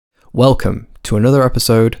Welcome to another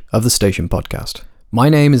episode of the Station Podcast. My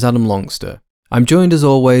name is Adam Longster. I'm joined as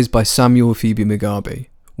always by Samuel Phoebe Mugabe.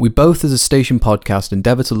 We both as a Station Podcast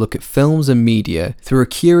endeavour to look at films and media through a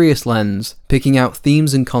curious lens, picking out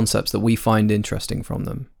themes and concepts that we find interesting from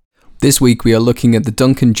them. This week we are looking at the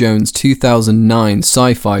Duncan Jones 2009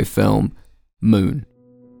 sci-fi film, Moon.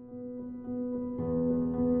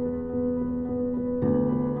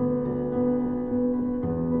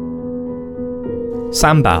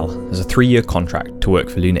 Sam Bell has a 3-year contract to work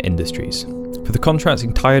for Lunar Industries. For the contract's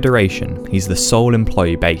entire duration, he's the sole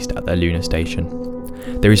employee based at their lunar station.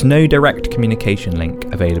 There is no direct communication link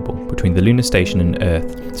available between the lunar station and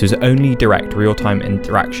Earth, so his only direct real-time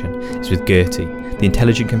interaction is with Gertie, the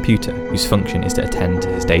intelligent computer whose function is to attend to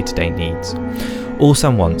his day-to-day needs. All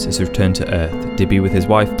Sam wants is to return to Earth to be with his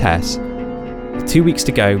wife Tess. With 2 weeks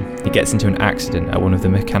to go, he gets into an accident at one of the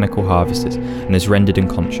mechanical harvesters and is rendered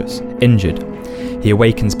unconscious, injured. He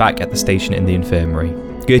awakens back at the station in the infirmary.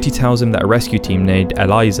 Gertie tells him that a rescue team named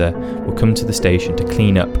Eliza will come to the station to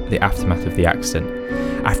clean up the aftermath of the accident.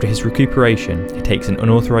 After his recuperation, he takes an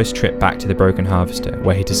unauthorised trip back to the broken harvester,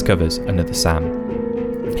 where he discovers another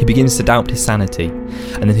Sam. He begins to doubt his sanity,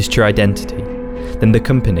 and then his true identity. Then the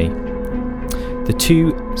company. The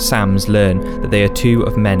two Sams learn that they are two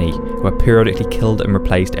of many who are periodically killed and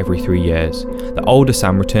replaced every 3 years. The older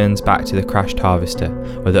Sam returns back to the crashed harvester,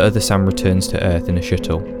 where the other Sam returns to Earth in a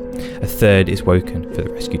shuttle. A third is woken for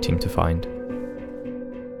the rescue team to find.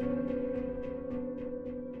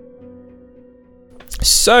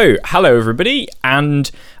 So, hello everybody, and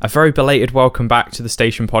a very belated welcome back to the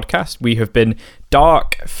Station Podcast. We have been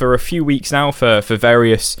dark for a few weeks now for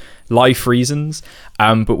various life reasons,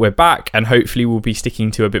 but we're back, and hopefully we'll be sticking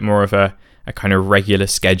to a bit more of a kind of regular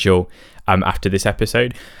schedule after this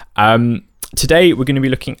episode. Today we're going to be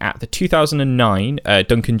looking at the 2009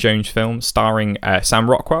 Duncan Jones film starring Sam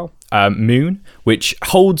Rockwell, Moon, which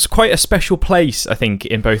holds quite a special place, I think,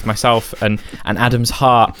 in both myself and Adam's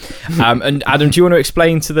heart. And Adam, do you want to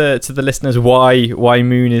explain to the listeners why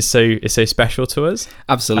Moon is so special to us?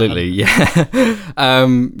 Absolutely, yeah.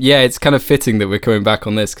 It's kind of fitting that we're coming back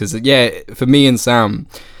on this because, for me and Sam,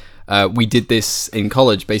 we did this in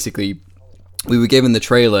college. Basically, we were given the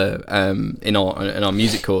trailer in our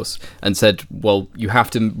music course and said, well, you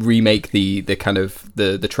have to remake the kind of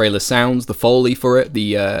the trailer sounds, the Foley for it,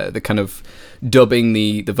 the kind of dubbing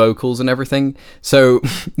the vocals and everything. So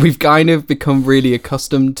we've kind of become really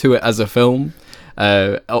accustomed to it as a film.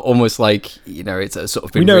 Almost like, it's a sort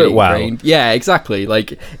of been, we know really it well. Ingrained. Yeah, exactly.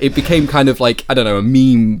 Like it became kind of like, I don't know, a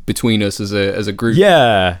meme between us as a group.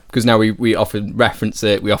 Yeah, because now we often reference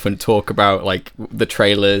it. We often talk about like the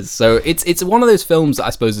trailers. So it's one of those films that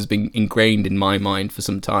I suppose has been ingrained in my mind for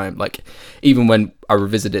some time. Like even when I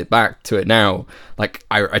revisit it back to it now, like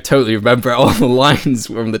I totally remember all the lines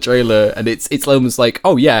from the trailer, and it's almost like,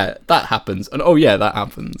 oh yeah, that happens, and oh yeah, that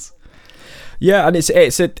happens. Yeah, and it's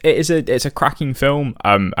a cracking film.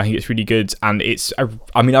 I think it's really good, and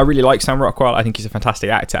I really like Sam Rockwell. I think he's a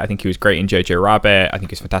fantastic actor. I think he was great in Jojo Rabbit. I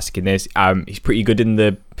think he's fantastic in this. He's pretty good in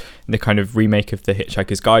the kind of remake of The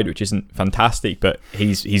Hitchhiker's Guide, which isn't fantastic, but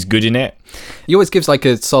he's good in it. He always gives like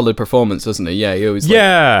a solid performance, doesn't he? Yeah, he always.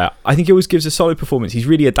 Yeah, I think he always gives a solid performance. He's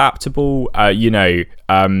really adaptable. He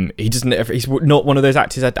doesn't. He's not one of those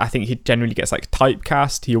actors. I think he generally gets like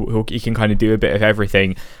typecast. He can kind of do a bit of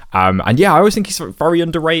everything. I always think he's very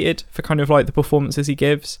underrated for kind of like the performances he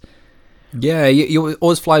gives. Yeah, he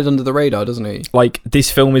always flies under the radar, doesn't he? Like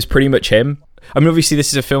this film is pretty much him. I mean, obviously this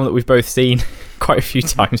is a film that we've both seen quite a few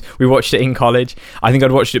times. We watched it in college. I think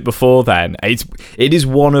I'd watched it before then. It is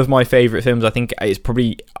one of my favourite films. I think it's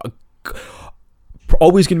probably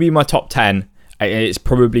always going to be in my top 10. It's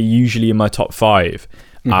probably usually in my top 5.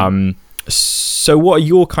 Mm-hmm. So what are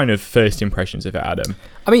your kind of first impressions of it, Adam?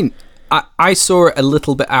 I mean, I saw it a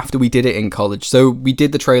little bit after we did it in college. So we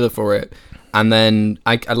did the trailer for it, and then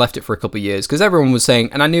I left it for a couple of years because everyone was saying,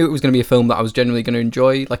 and I knew it was going to be a film that I was generally going to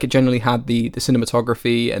enjoy. Like it generally had the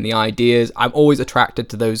cinematography and the ideas. I'm always attracted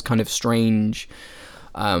to those kind of strange,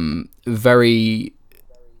 very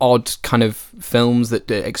odd kind of films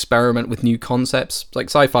that experiment with new concepts. Like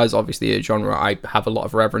sci-fi is obviously a genre I have a lot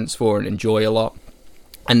of reverence for and enjoy a lot.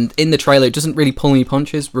 And in the trailer, it doesn't really pull any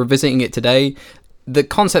punches. Revisiting it today, the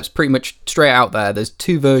concept's pretty much straight out there. There's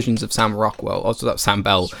two versions of Sam Rockwell, also that's Sam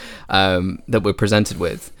Bell, that we're presented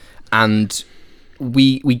with, and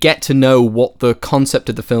we get to know what the concept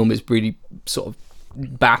of the film is really sort of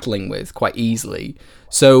battling with quite easily.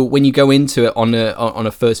 So when you go into it on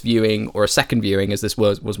a first viewing or a second viewing, as this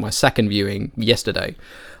was my second viewing yesterday,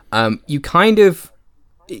 you kind of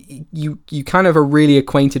are really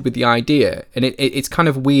acquainted with the idea, and it's kind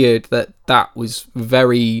of weird that was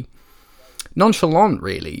very nonchalant,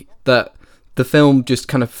 really, that the film just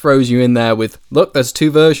kind of throws you in there with, look, there's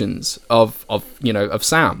two versions of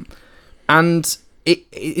Sam. And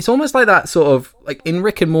it's almost like that sort of, like in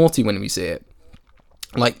Rick and Morty when we see it.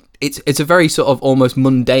 Like, it's a very sort of almost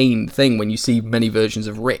mundane thing when you see many versions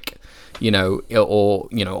of Rick, or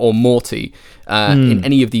Morty, in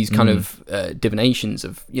any of these kind of divinations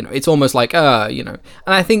of, it's almost like, and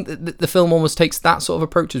I think that the film almost takes that sort of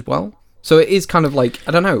approach as well. So it is kind of like,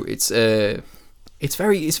 I don't know, it's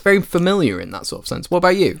very familiar in that sort of sense. What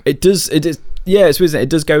about you? It is. Yeah, it's weird. It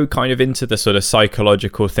does go kind of into the sort of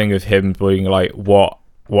psychological thing of him being like,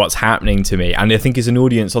 what's happening to me? And I think as an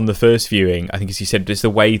audience on the first viewing, I think as you said, just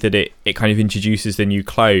the way that it kind of introduces the new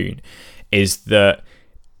clone is that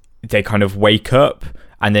they kind of wake up,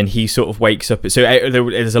 and then he sort of wakes up. So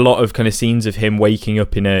there's a lot of kind of scenes of him waking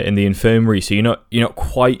up in the infirmary. So you're not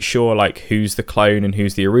quite sure like who's the clone and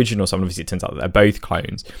who's the original Sam. Obviously, it turns out that they're both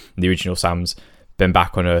clones. And the original Sam's been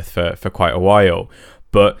back on Earth for quite a while,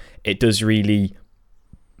 but it does really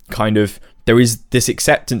kind of, there is this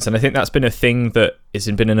acceptance, and I think that's been a thing that has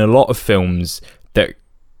been in a lot of films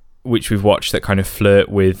which we've watched that kind of flirt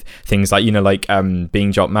with things like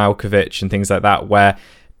Being John Malkovich and things like that, where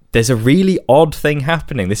there's a really odd thing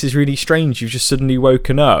happening. This is really strange. You've just suddenly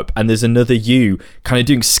woken up and there's another you kind of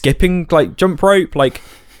doing skipping, like jump rope, like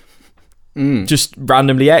just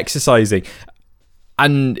randomly exercising.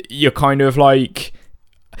 And you're kind of like,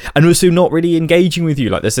 and also not really engaging with you.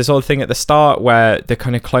 Like there's this odd thing at the start where the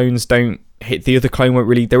kind of clones don't hit the other clone,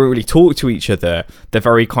 they won't really talk to each other. They're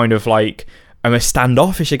very kind of like almost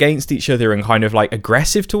standoffish against each other and kind of like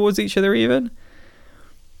aggressive towards each other even.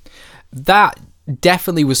 That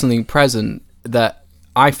definitely was something present that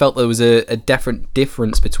I felt there was a different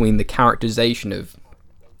difference between the characterization of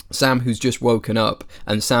Sam who's just woken up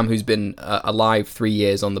and Sam who's been alive 3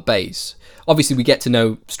 years on the base. Obviously, we get to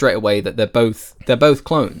know straight away that they're both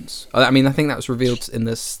clones. I mean, I think that was revealed in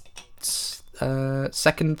this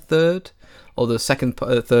second third or the second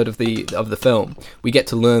third of the film. We get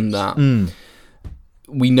to learn that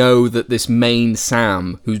we know that this main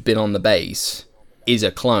Sam who's been on the base is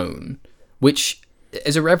a clone, which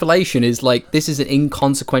as a revelation is like, this is an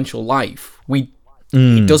inconsequential life.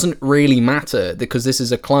 It doesn't really matter because this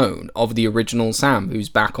is a clone of the original Sam who's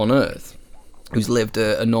back on Earth, who's lived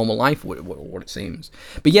a normal life, what it seems.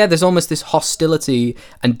 But yeah, there's almost this hostility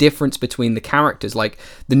and difference between the characters. Like,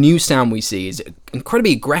 the new Sam we see is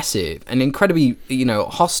incredibly aggressive and incredibly,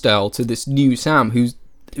 hostile to this new Sam who's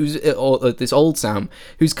this old Sam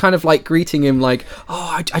who's kind of like greeting him like,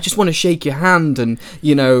 I just want to shake your hand, and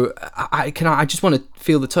I just want to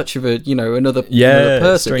feel the touch of another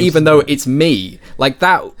person, even though it's me. Like,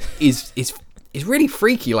 that is really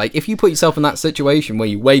freaky. Like, if you put yourself in that situation where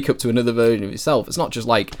you wake up to another version of yourself, it's not just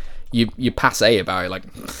like you passe about it, like,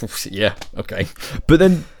 yeah, okay. But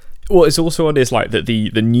then what is also odd is like that the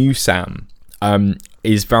new Sam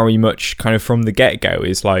is very much kind of from the get-go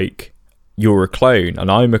is like, you're a clone and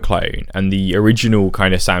I'm a clone, and the original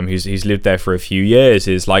kind of Sam who's lived there for a few years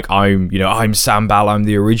is like, I'm Sam Bell, I'm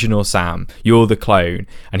the original Sam, you're the clone.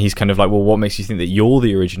 And he's kind of like, well, what makes you think that you're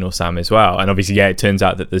the original Sam as well? And obviously, yeah, it turns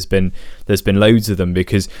out that there's been loads of them,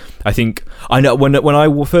 because I think I know when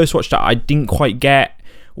I first watched it, I didn't quite get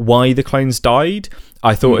why the clones died.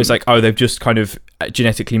 I thought it was like, they've just kind of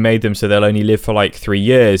genetically made them so they'll only live for like 3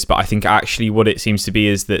 years. But I think actually what it seems to be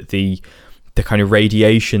is that the kind of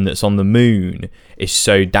radiation that's on the moon is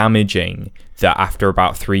so damaging that after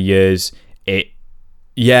about 3 years,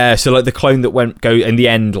 so like the clone that go in the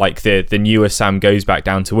end, like the newer Sam goes back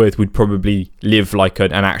down to Earth, would probably live like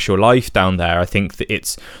an actual life down there. I think that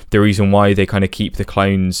it's the reason why they kind of keep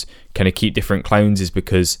different clones is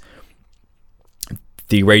because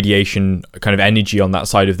the radiation kind of energy on that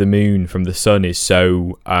side of the moon from the sun is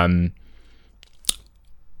so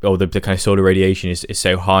or the kind of solar radiation is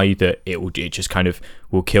so high that it just kind of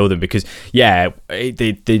will kill them, because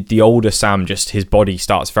the older Sam, just his body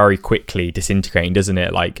starts very quickly disintegrating, doesn't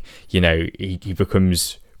it? Like, he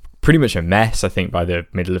becomes pretty much a mess, I think, by the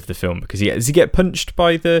middle of the film, because does he get punched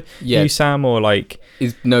by the new Sam, or like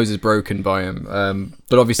his nose is broken by him,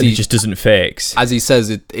 but obviously he just doesn't fix, as he says.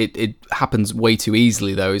 It happens way too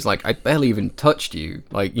easily though. He's like, I barely even touched you,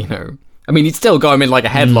 like, I mean, he'd still got him in like a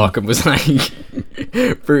headlock and was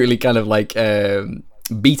like brutally kind of like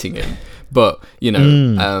beating him. But,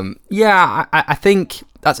 I think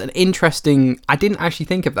that's an interesting... I didn't actually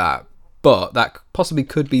think of that, but that possibly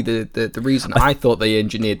could be the reason. I thought they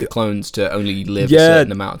engineered the clones to only live a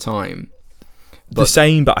certain amount of time. The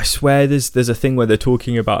same, but I swear there's a thing where they're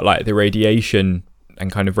talking about like the radiation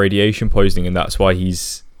and kind of radiation poisoning, and that's why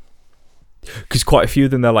he's because quite a few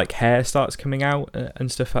of them, their like hair starts coming out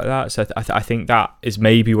and stuff like that. So I think that is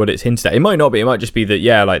maybe what it's hinted at. It might not be. It might just be that,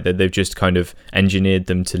 yeah, like they've just kind of engineered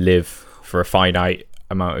them to live for a finite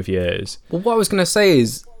amount of years. Well, what I was going to say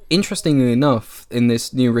is, interestingly enough, in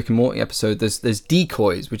this new Rick and Morty episode, there's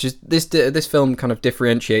decoys, which is this film kind of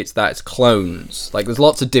differentiates that it's clones. Like, there's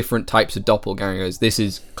lots of different types of doppelgangers. This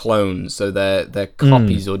is clones, so they're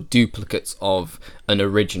copies or duplicates of an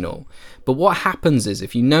original. But what happens is,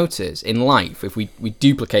 if you notice in life, if we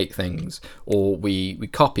duplicate things or we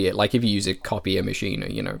copy it, like if you use a copier machine, or,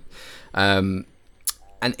 you know,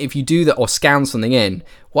 and if you do that or scan something in,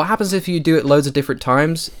 what happens if you do it loads of different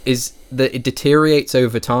times is that it deteriorates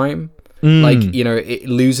over time. Like, you know, it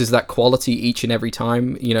loses that quality each and every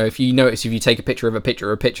time. You know, if you notice, if you take a picture of a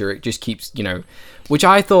picture, it just keeps, you know, which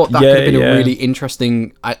I thought that could have been a really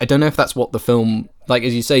interesting, I don't know if that's what the film, like,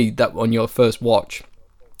 as you say, that on your first watch,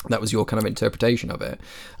 that was your kind of interpretation of it.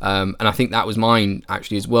 And I think that was mine,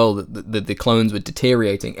 actually, as well, that the clones were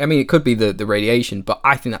deteriorating. I mean, it could be the radiation, but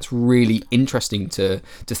I think that's really interesting to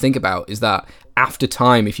think about, is that after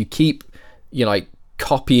time, if you keep, you know, like,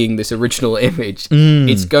 copying this original image,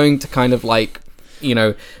 it's going to kind of, like, you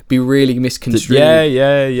know, be really misconstrued.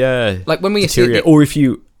 Yeah. Like, when we see it, or if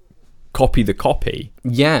you copy the copy.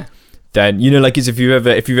 Yeah. Then, you know, like, as if you've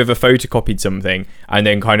ever photocopied something and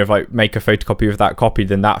then kind of like make a photocopy of that copy,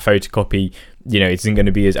 then that photocopy, you know, isn't going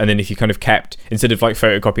to be as, and then if you kind of kept, instead of like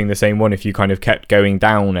photocopying the same one, if you kind of kept going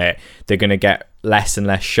down it, they're going to get less and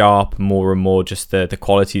less sharp, more and more, just the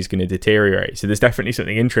quality is going to deteriorate. So there's definitely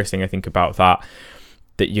something interesting, I think, about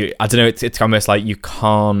that you, I don't know, it's almost like you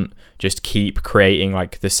can't just keep creating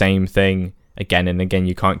like the same thing again and again.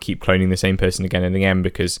 You can't keep cloning the same person again and again,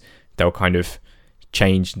 because they'll kind of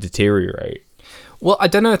change and deteriorate. Well, I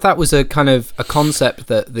don't know if that was a kind of a concept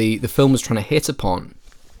that the film was trying to hit upon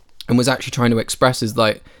and was actually trying to express, is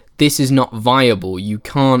like, this is not viable. You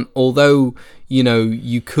can't, although, you know,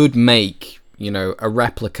 you could make, you know, a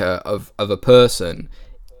replica of a person,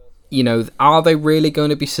 you know, are they really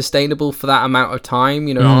going to be sustainable for that amount of time?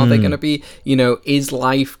 You know, are they going to be, you know, is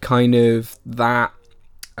life kind of that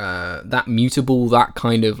mutable, that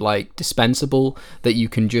kind of like dispensable, that you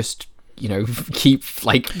can just, you know, keep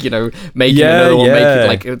like, you know, making another one, make it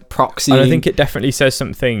like a proxy. And I think it definitely says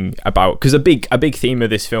something about, because a big theme of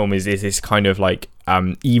this film is this kind of like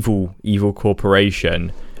evil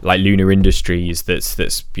corporation like Lunar Industries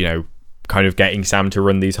that's you know, kind of getting Sam to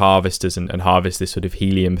run these harvesters and harvest this sort of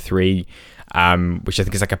helium-3, which I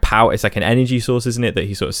think is like a power, it's like an energy source, isn't it, that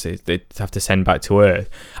he sort of says they have to send back to Earth.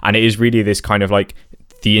 And it is really this kind of like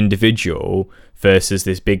the individual versus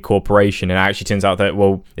this big corporation. And it actually turns out that,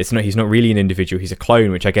 well, he's not really an individual, he's a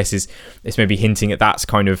clone, which I guess it's maybe hinting at that's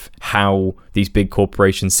kind of how these big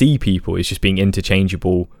corporations see people, is just being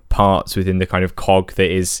interchangeable parts within the kind of cog that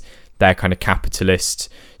is their kind of capitalist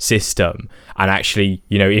system. And actually,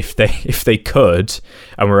 you know, if they could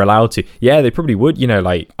and were allowed to, yeah, they probably would. You know,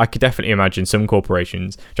 like, I could definitely imagine some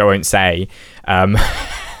corporations, which I won't say,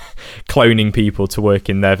 cloning people to work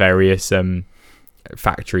in their various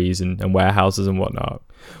factories and warehouses and whatnot.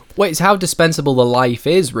 Well, it's how dispensable the life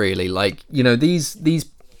is, really. Like, you know, these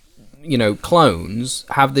you know, clones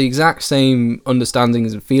have the exact same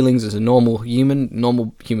understandings and feelings as a normal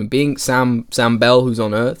human being. Sam Bell, who's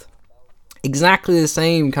on Earth, exactly the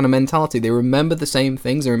same kind of mentality. They remember the same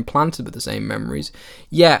things, they're implanted with the same memories,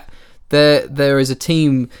 yet there is a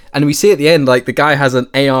team, and we see at the end, like, the guy has an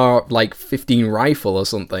AR like 15 rifle or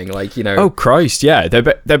something, like, you know. Oh Christ, yeah,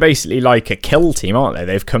 they're basically like a kill team, aren't they?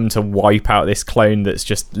 They've come to wipe out this clone that's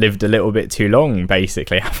just lived a little bit too long,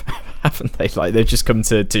 basically. Haven't they? Like, they've just come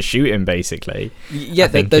to shoot him, basically. Yeah,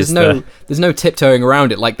 there's no tiptoeing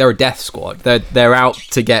around it. Like, they're a death squad. They're out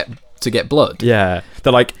to get blood. Yeah,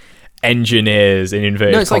 they're like engineers in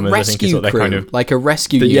inverted commas. Like rescue I think is what they're crew, kind of like a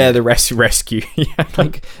rescue. The rescue. Yeah,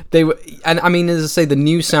 like they were, and I mean, as I say, the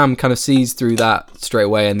new Sam kind of sees through that straight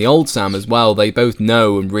away, and the old Sam as well. They both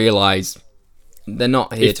know and realize they're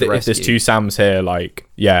not here to rescue. If there's two Sams here, like,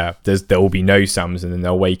 yeah, there will be no Sams, and then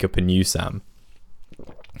they'll wake up a new Sam.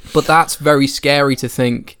 But that's very scary to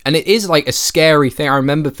think, and it is like a scary thing. I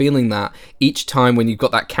remember feeling that each time when you've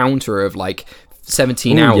got that counter of like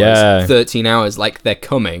 17 hours, 13 hours, like, they're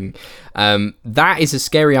coming. That is a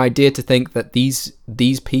scary idea, to think that these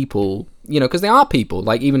people, you know, because they are people,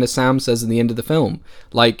 like, even as Sam says in the end of the film,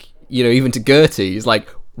 like, you know, even to Gertie, he's like,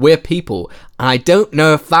 we're people. And I don't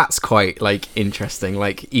know if that's quite, like, interesting.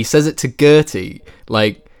 Like, he says it to Gertie,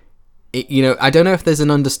 like, you know, I don't know if there's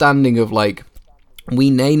an understanding of, like,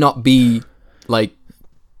 we may not be, like,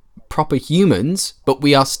 proper humans, but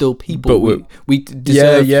we are still people. But we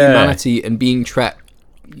deserve humanity and being treated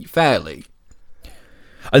fairly.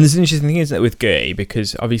 And there's an interesting thing, isn't it, with Gertie,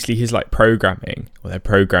 because obviously his like programming, or their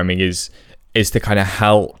programming is to kind of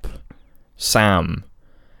help Sam,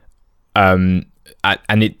 but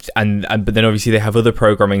then obviously they have other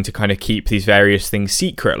programming to kind of keep these various things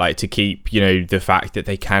secret, like to keep, you know, the fact that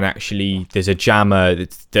they can actually, there's a jammer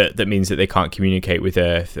that means that they can't communicate with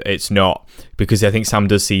Earth. It's not, because I think Sam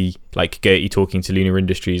does see like Gertie talking to Lunar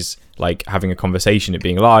Industries, like having a conversation, it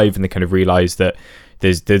being live, and they kind of realize that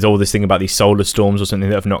there's all this thing about these solar storms or something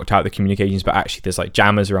that have knocked out the communications, but actually there's like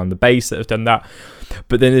jammers around the base that have done that.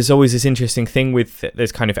 But then there's always this interesting thing with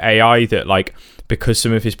there's kind of AI that, like, because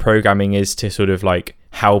some of his programming is to sort of like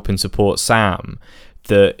help and support Sam,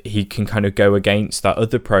 that he can kind of go against that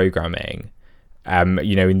other programming.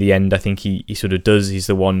 You know, in the end, I think he sort of does. He's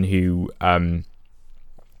the one who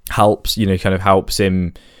helps, you know, kind of helps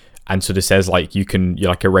him, and sort of says like, you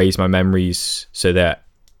like erase my memories so that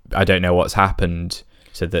I don't know what's happened,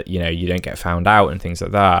 so that, you know, you don't get found out and things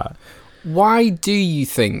like that. Why do you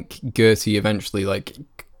think Gertie eventually, like,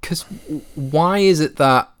 because why is it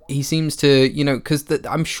that he seems to, you know, because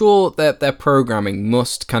I'm sure that their programming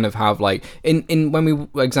must kind of have, like, in when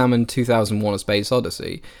we examined 2001: A Space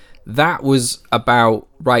Odyssey, that was about,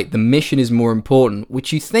 right, the mission is more important,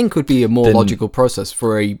 which you think would be a more logical process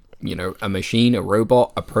for a, you know, a machine, a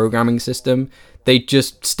robot, a programming system. They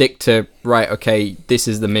just stick to, right, okay, this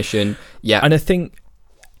is the mission. Yeah. And I think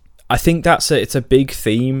it's a big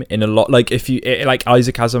theme in a lot, like if you like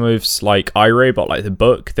Isaac Asimov's like iRobot, like the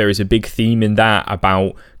book, there is a big theme in that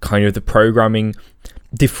about kind of the programming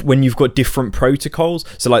when you've got different protocols.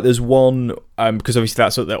 So like there's one, because obviously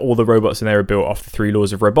that's what all the robots in there are built off the 3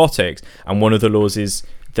 laws of robotics, and one of the laws is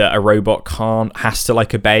that a robot has to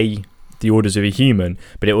like obey the orders of a human,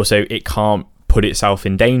 but it can't put itself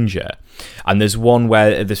in danger. And there's one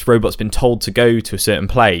where this robot's been told to go to a certain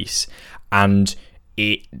place, and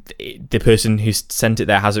the person who sent it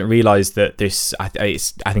there hasn't realized that this, I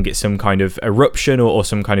think it's some kind of eruption or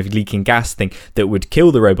some kind of leaking gas thing that would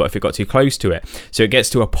kill the robot if it got too close to it. So it gets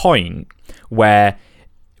to a point where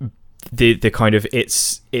the kind of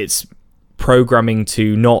its programming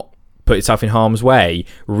to not put itself in harm's way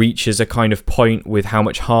reaches a kind of point with how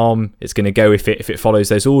much harm it's going to go if it follows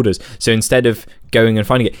those orders. So instead of going and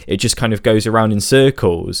finding it just kind of goes around in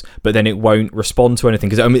circles, but then it won't respond to anything,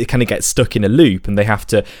 because it kind of gets stuck in a loop, and they have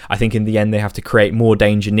to, I think in the end, they have to create more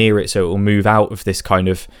danger near it so it will move out of this kind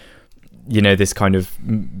of, you know, this kind of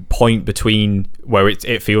point between where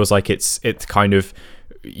it feels like it's kind of,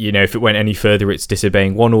 you know, if it went any further it's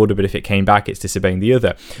disobeying one order, but if it came back it's disobeying the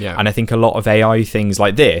other. Yeah. And I think a lot of AI things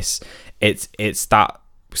like this, it's that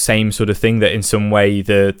same sort of thing, that in some way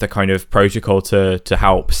the kind of protocol to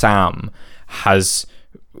help Sam has,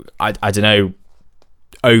 I don't know,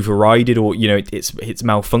 overrided, or, you know, it's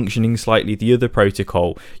malfunctioning slightly the other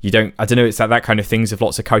protocol. I don't know, it's that kind of things, if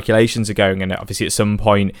lots of calculations are going, and obviously at some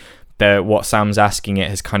point what Sam's asking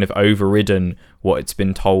it has kind of overridden what it's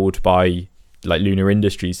been told by like Lunar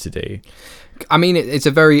Industries to do. I mean, it's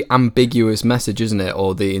a very ambiguous message, isn't it?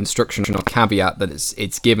 Or the instruction or caveat that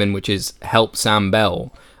it's given, which is help Sam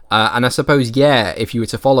Bell. And I suppose, yeah, if you were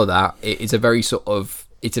to follow that, it's a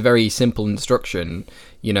very simple instruction.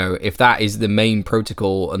 You know, if that is the main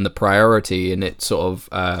protocol and the priority, and it sort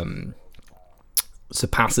of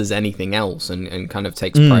surpasses anything else and kind of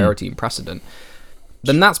takes priority and precedent,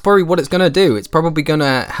 then that's probably what it's going to do. It's probably going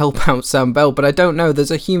to help out Sam Bell, but I don't know. There's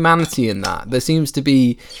a humanity in that. There seems to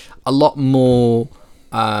be a lot more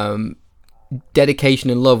dedication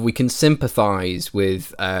and love. We can sympathise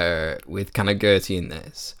with kind of Gertie in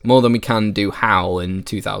this more than we can do Hal in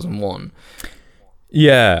 2001.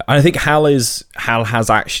 Yeah, and I think Hal has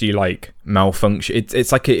actually like malfunction.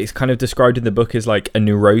 It's like it's kind of described in the book as like a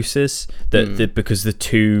neurosis that because the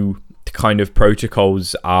two kind of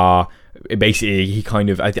protocols are. Basically, he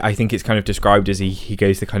kind of, I think it's kind of described as he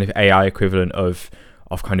goes the kind of AI equivalent of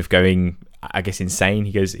kind of going, I guess, insane.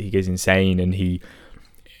 He goes insane, and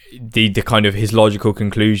the kind of his logical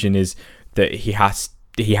conclusion is that he has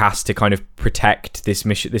to kind of protect this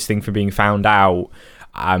thing from being found out,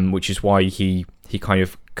 which is why he kind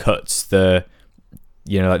of cuts the,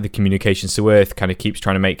 you know, like the communications to Earth, kind of keeps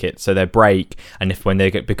trying to make it so they break, and when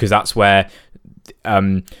they get, because that's where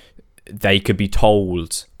they could be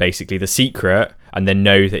told basically the secret and then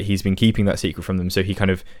know that he's been keeping that secret from them. So he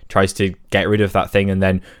kind of tries to get rid of that thing, and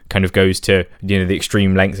then kind of goes to, you know, the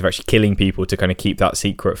extreme lengths of actually killing people to kind of keep that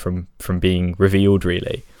secret from being revealed,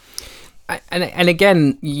 really. And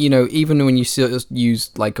again, you know, even when you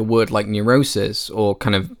use like a word like neurosis, or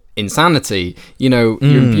kind of insanity. You're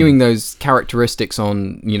imbuing those characteristics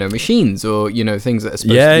on machines, or things that are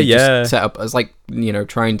supposed to be just set up as like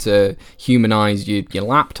trying to humanize your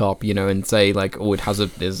laptop, and say like, oh,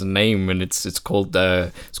 there's a name and it's called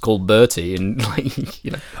Bertie, and like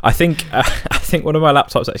I think one of my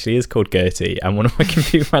laptops actually is called Gertie, and one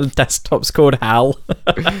of my desktop's called Hal.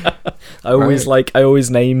 I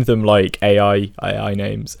always name them like AI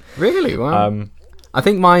names. Really? Wow. I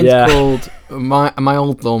think mine's called my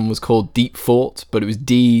old one was called Deep Fort, but it was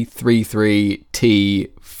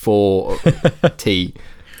D33T4T.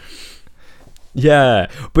 Yeah,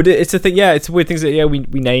 but it's a thing. Yeah, it's a weird thing that we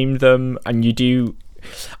name them, and you do.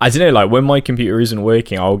 I don't know. Like when my computer isn't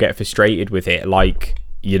working, I'll get frustrated with it. Like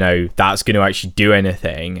that's going to actually do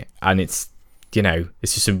anything, and it's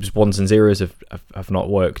just some ones and zeros have not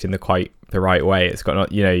worked in the right way. It's got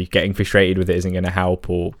not getting frustrated with it isn't going to help,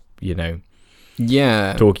 or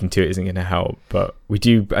talking to it isn't going to help. But I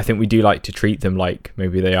think we do like to treat them like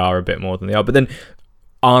maybe they are a bit more than they are. But then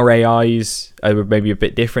our AIs are maybe a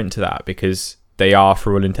bit different to that, because they are,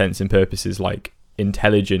 for all intents and purposes, like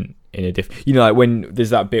intelligent in a different, like when there's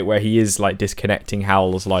that bit where he is like disconnecting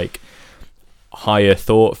Hal's like higher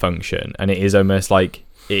thought function, and it is almost like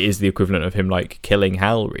it is the equivalent of him like killing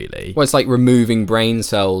Hal, really. Well, it's like removing brain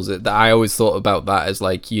cells. I always thought about that as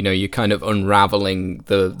like, you're kind of unraveling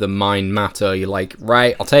the mind matter. You're like,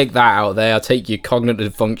 right, I'll take that out there. I'll take your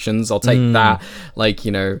cognitive functions. I'll take that, like,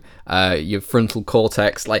 your frontal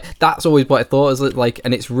cortex. Like, that's always what I thought is like,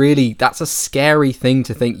 and it's really, that's a scary thing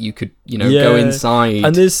to think you could, go inside.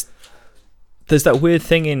 And there's that weird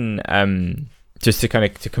thing in, just to come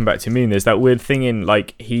back to Moon, there's that weird thing in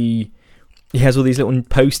like, he has all these little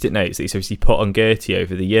post-it notes that he's obviously put on Gertie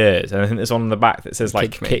over the years, and I think there's one on the back that says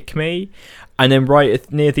like kick me, and then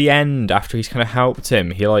right near the end, after he's kind of helped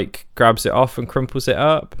him, he like grabs it off and crumples it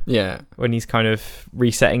up, when he's kind of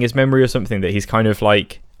resetting his memory or something, that he's kind of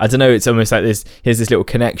like, I don't know, it's almost like here's this little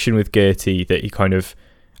connection with Gertie that he kind of,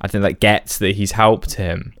 I think, like gets that he's helped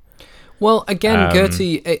him. Well, again,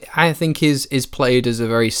 Gertie, I think, is played as a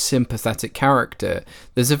very sympathetic character.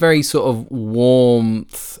 There's a very sort of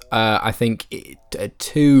warmth, I think,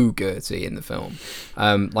 to Gertie in the film.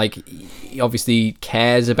 Like, he obviously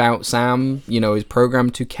cares about Sam, is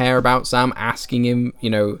programmed to care about Sam, asking him,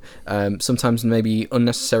 sometimes maybe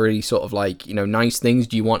unnecessarily sort of like, nice things.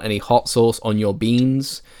 Do you want any hot sauce on your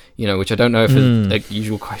beans? Which I don't know if it's a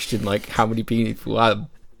usual question, like how many people have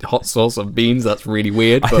hot sauce on beans. That's really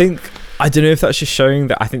weird. I don't know if that's just showing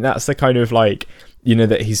that, I think that's the kind of like,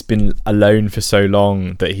 that he's been alone for so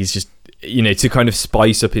long that he's just, to kind of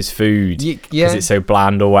spice up his food because it's so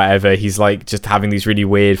bland or whatever, he's like just having these really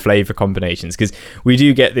weird flavor combinations. Because we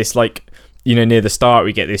do get this like, near the start,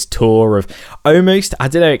 we get this tour of almost, I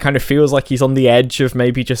don't know, it kind of feels like he's on the edge of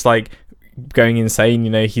maybe just like going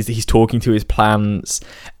insane. He's talking to his plants.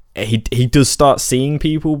 He does start seeing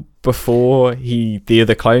people before the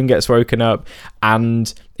other clone gets woken up,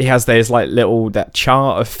 and he has those like that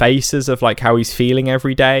chart of faces of like how he's feeling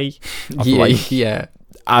every day,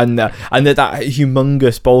 and that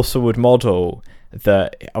humongous balsa wood model of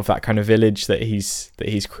that kind of village that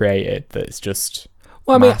he's created, that's just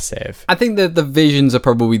massive. I think that the visions are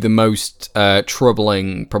probably the most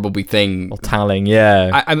troubling thing. Or telling,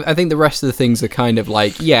 yeah. I think the rest of the things are kind of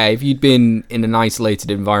like, if you'd been in an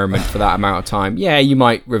isolated environment for that amount of time, you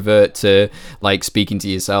might revert to like speaking to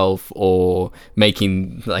yourself or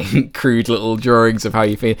making like crude little drawings of how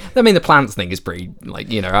you feel. I mean, the plants thing is pretty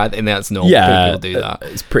like, I think that's normal. People do that.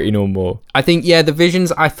 It's pretty normal. I think, the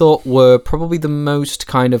visions I thought were probably the most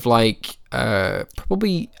kind of like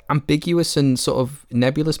probably ambiguous and sort of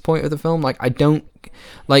nebulous point of the film. Like, I don't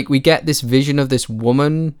like, we get this vision of this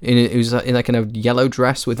woman who's in like in a yellow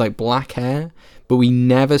dress with like black hair, but we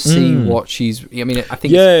never see what she's, I mean, I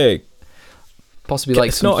think it's possibly like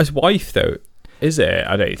it's not his wife though, is it?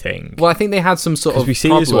 I don't think. Well, I think they had some sort of we see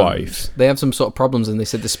problems. His wife. They have some sort of problems, and they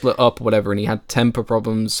said they split up or whatever, and he had temper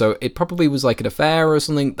problems, so it probably was like an affair or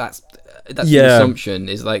something. That's the assumption,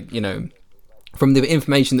 is like, from the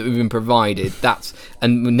information that we've been provided,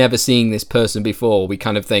 and we're never seeing this person before, we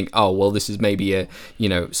kind of think, oh, well, this is maybe a,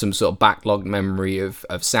 some sort of backlogged memory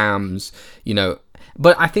of Sam's,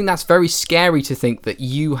 but I think that's very scary to think that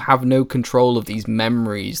you have no control of these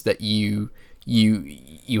memories that you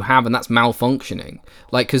have, and that's malfunctioning.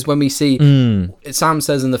 Like, because when we see Sam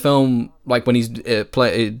says in the film, like when he's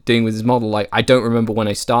doing with his model, like, I don't remember when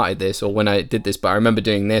I started this or when I did this, but I remember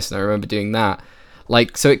doing this and I remember doing that.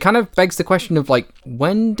 Like, so it kind of begs the question of like,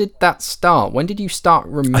 when did that start? When did you start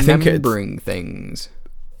remembering things?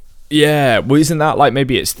 Yeah, well, isn't that like,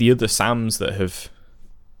 maybe it's the other Sams that have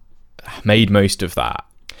made most of that?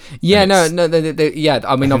 Yeah, yeah.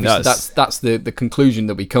 I mean, obviously, that's the conclusion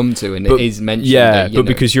that we come to, and it is mentioned. Yeah, but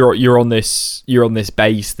because you're on this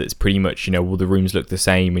base that's pretty much, all the rooms look the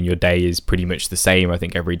same, and your day is pretty much the same. I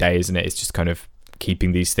think every day, isn't it? It's just kind of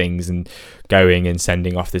keeping these things and going and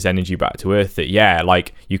sending off this energy back to Earth. That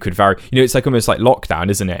like you could vary. It's like almost like lockdown,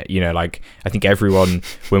 isn't it? Like I think everyone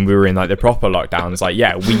when we were in like the proper lockdowns, like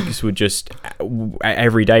weeks would just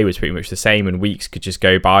every day was pretty much the same, and weeks could just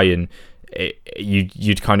go by and.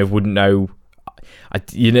 You'd kind of wouldn't know. I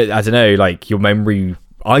don't know. Like your memory,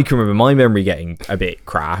 I can remember my memory getting a bit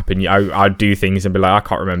crap, and I'd do things and be like, I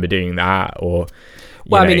can't remember doing that, or.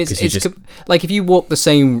 Well, I mean, it's just... like if you walk the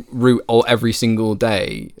same route every single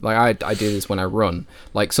day. Like I do this when I run.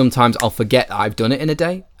 Like sometimes I'll forget that I've done it in a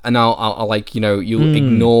day, and I'll like you'll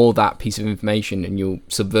ignore that piece of information and you'll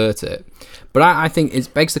subvert it. But I think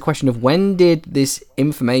it begs the question of when did this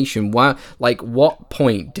information? What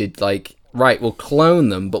point did right, we'll clone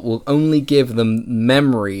them, but we'll only give them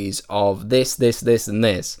memories of this, and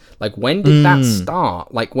this. Like, when did that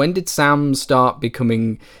start? Like, when did Sam start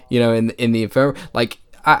becoming, in the info? Like,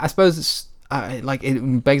 I suppose it's,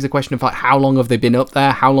 it begs the question of, how long have they been up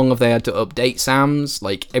there? How long have they had to update Sam's?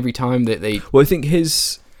 Like, every time that they... Well, I think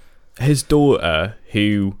his daughter,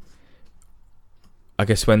 who... I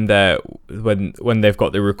guess when they've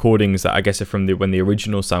got the recordings that I guess are from when the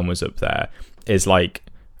original Sam was up there, is like...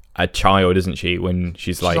 a child, isn't she? When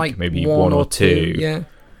she's like maybe one or two, yeah.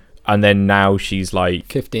 And then now she's like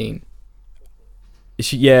 15.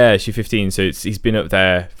 She's 15. So he's been up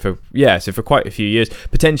there for quite a few years,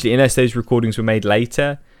 potentially, unless those recordings were made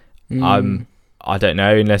later. I don't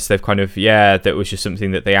know, unless they've kind of that was just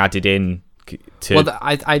something that they added in.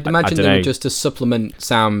 I'd imagine they were just to supplement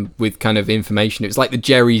Sam with kind of information. It was like the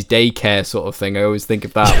Jerry's daycare sort of thing. I always think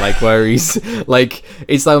of that, like where he's like,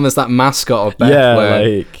 it's almost that mascot of Beth. Yeah,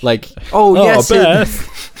 where, yes, Beth.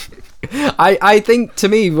 I think to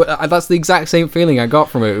me that's the exact same feeling I got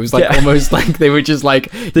from it. It was like almost like they were just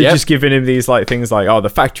like they're just giving him these like things like, the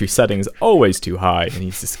factory setting's always too high, and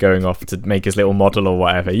he's just going off to make his little model or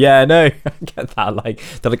whatever. I get that. Like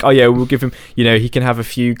they're like, we'll give him, he can have a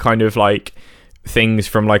few kind of like things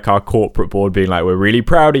from like our corporate board being like, we're really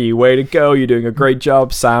proud of you, way to go, you're doing a great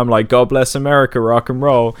job, Sam, like God bless America, rock and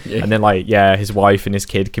roll. And then like his wife and his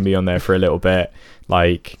kid can be on there for a little bit,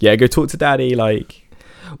 like go talk to daddy, like.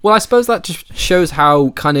 Well, I suppose that just shows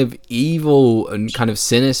how kind of evil and kind of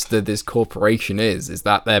sinister this corporation is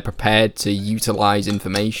that they're prepared to utilize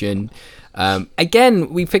information.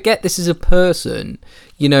 Again, we forget this is a person.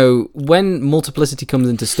 When multiplicity comes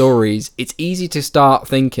into stories, it's easy to start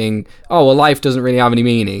thinking, life doesn't really have any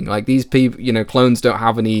meaning. Like these people, clones don't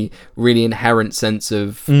have any really inherent sense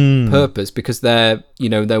of purpose because they're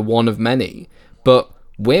one of many. But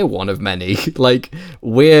we're one of many. Like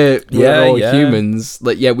we're all humans.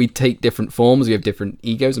 Like we take different forms. We have different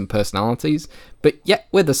egos and personalities. But yet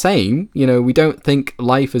we're the same. We don't think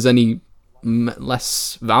life is any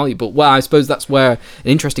less valuable. Well, I suppose that's where an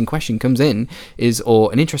interesting question comes in,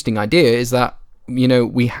 or an interesting idea is that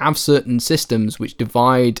we have certain systems which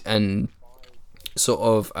divide and sort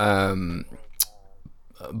of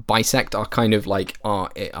bisect our kind of like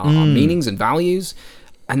our meanings and values,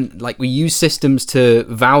 and like we use systems to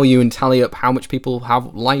value and tally up how much people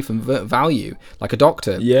have life and value, like a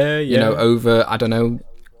doctor over, I don't know,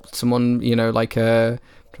 someone like a,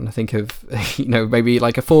 trying to think of maybe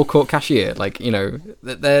like a forecourt cashier, like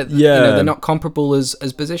they're not comparable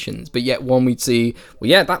as positions, but yet one we'd see,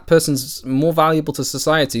 that person's more valuable to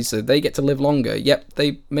society, so they get to live longer, yet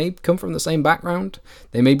they may come from the same background,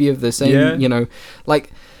 they may be of the same like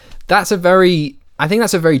I think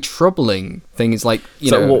that's a very troubling thing. It's like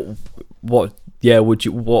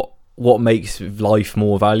what makes life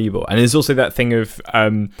more valuable? And there's also that thing of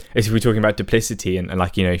if we're talking about duplicity and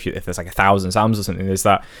like if there's like 1,000 Sams or something, there's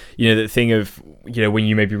that that thing of when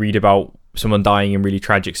you maybe read about someone dying in really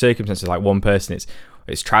tragic circumstances, like one person,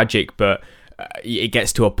 it's tragic, but it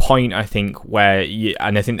gets to a point, I think, where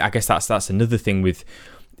I guess that's another thing with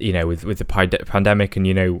with the pandemic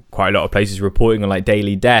and quite a lot of places reporting on like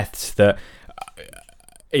daily deaths, that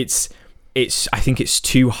I think it's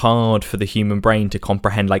too hard for the human brain to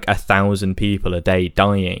comprehend like 1,000 people a day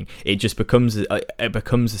dying. It just becomes a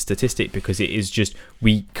statistic, because it is just,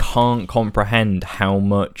 we can't comprehend how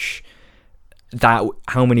many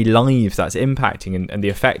lives that's impacting and the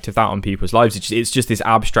effect of that on people's lives. It's just this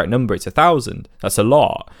abstract number. It's 1,000. That's a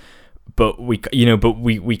lot. we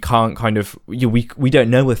can't kind of, we don't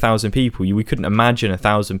know 1,000 people. We couldn't imagine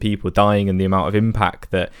 1,000 people dying and the amount of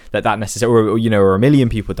impact that necessarily, or 1 million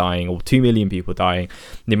people dying or 2 million people dying,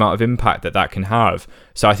 the amount of impact that can have.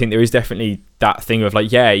 So I think there is definitely that thing of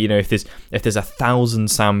like, if there's 1,000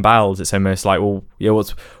 Sam Bells, it's almost like, well,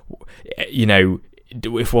 what's,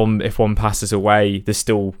 if one passes away, there's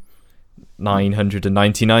still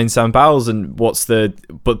 999 Sam Bells, and what's the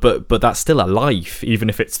but that's still a life, even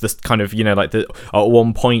if it's this kind of, at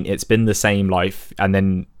one point it's been the same life and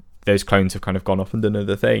then those clones have kind of gone off and done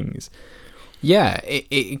other things.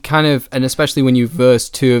 It kind of, and especially when you verse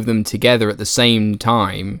two of them together at the same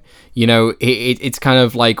time, it's kind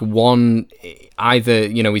of like one, either,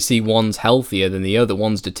 we see one's healthier than the other,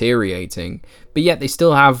 one's deteriorating, but yet they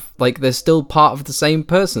still have, like, they're still part of the same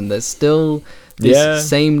person. There's still this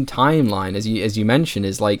same timeline, as you mentioned,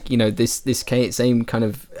 is like, this same kind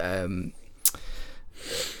of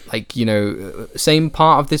same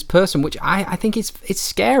part of this person, which I think it's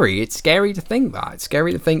scary. It's scary to think that. It's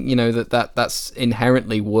scary to think, that's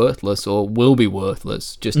inherently worthless or will be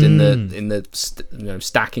worthless just in the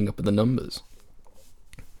stacking up of the numbers.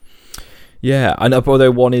 Yeah, and although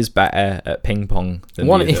one is better at ping pong than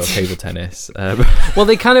the other, or table tennis. Well,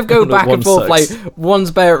 they kind of go back and forth. Sucks. Like, one's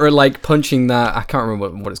better at like punching that. I can't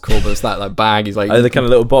remember what it's called, but it's that like bag. He's like the kind of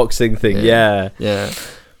little boxing thing. Yeah.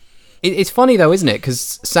 It's funny though, isn't it?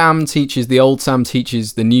 Because the old Sam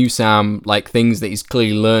teaches the new Sam like things that he's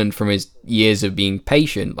clearly learned from his years of being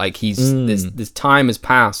patient. Like this time has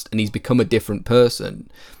passed and he's become a different person.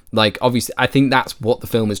 Like, obviously, I think that's what the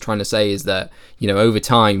film is trying to say, is that, over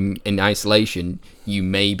time in isolation, you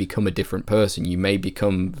may become a different person. You may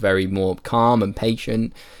become very more calm and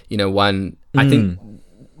patient. I think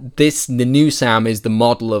the new Sam is the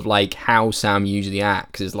model of like how Sam usually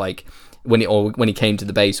acts, is like when he came to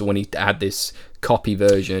the base, or when he had this copy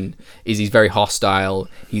version, is he's very hostile,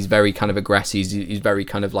 he's very kind of aggressive, he's very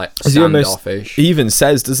kind of like standoffish. He even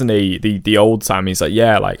says, doesn't he, the old Sam, he's like,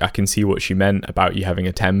 like, I can see what she meant about you having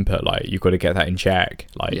a temper, like, you've got to get that in check,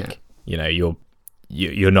 like,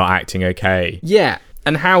 you're not acting okay. Yeah,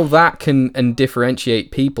 and how that can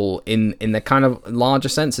differentiate people in the kind of larger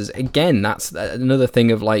senses. Again, that's another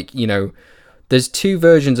thing of like, there's two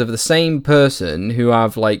versions of the same person who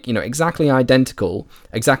have like, exactly identical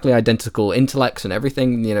intellects and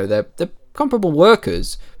everything. They're comparable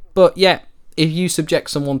workers, but yet if you subject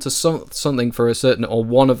someone to something for a certain, or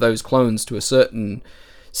one of those clones to a certain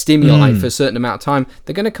stimuli for a certain amount of time,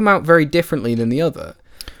 they're going to come out very differently than the other.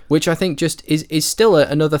 Which I think just is still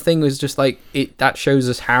another thing, is just like that shows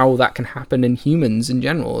us how that can happen in humans in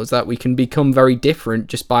general, is that we can become very different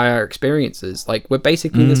just by our experiences. Like, we're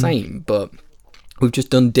basically the same, but we've just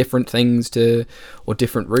done different things or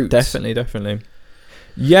different routes. Definitely.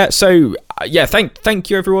 Yeah, so thank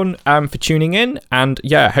you everyone for tuning in, and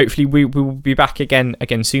hopefully we will be back again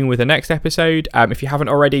soon with the next episode. If you haven't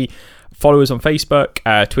already, follow us on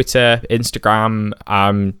Facebook, Twitter,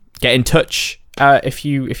 Instagram. Get in touch if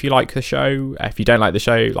you like the show. If you don't like the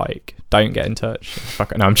show, like, don't get in touch.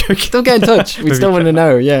 Fuck it, no, I'm joking. Don't get in touch. We still want to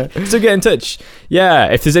know. Still get in touch.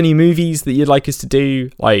 If there's any movies that you'd like us to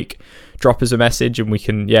do, like, drop us a message and we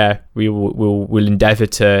can we'll endeavour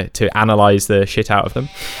to analyse the shit out of them.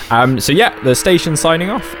 The station's signing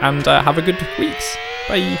off, and have a good weeks.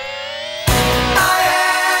 Bye.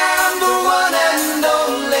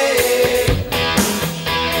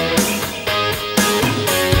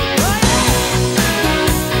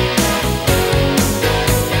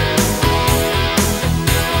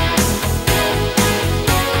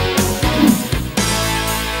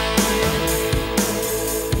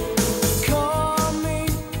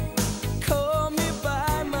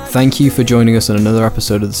 Thank you for joining us on another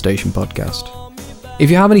episode of the Station Podcast.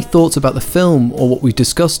 If you have any thoughts about the film or what we've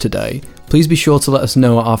discussed today, please be sure to let us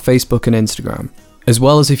know at our Facebook and Instagram, as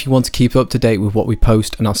well as if you want to keep up to date with what we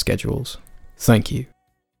post and our schedules. Thank you.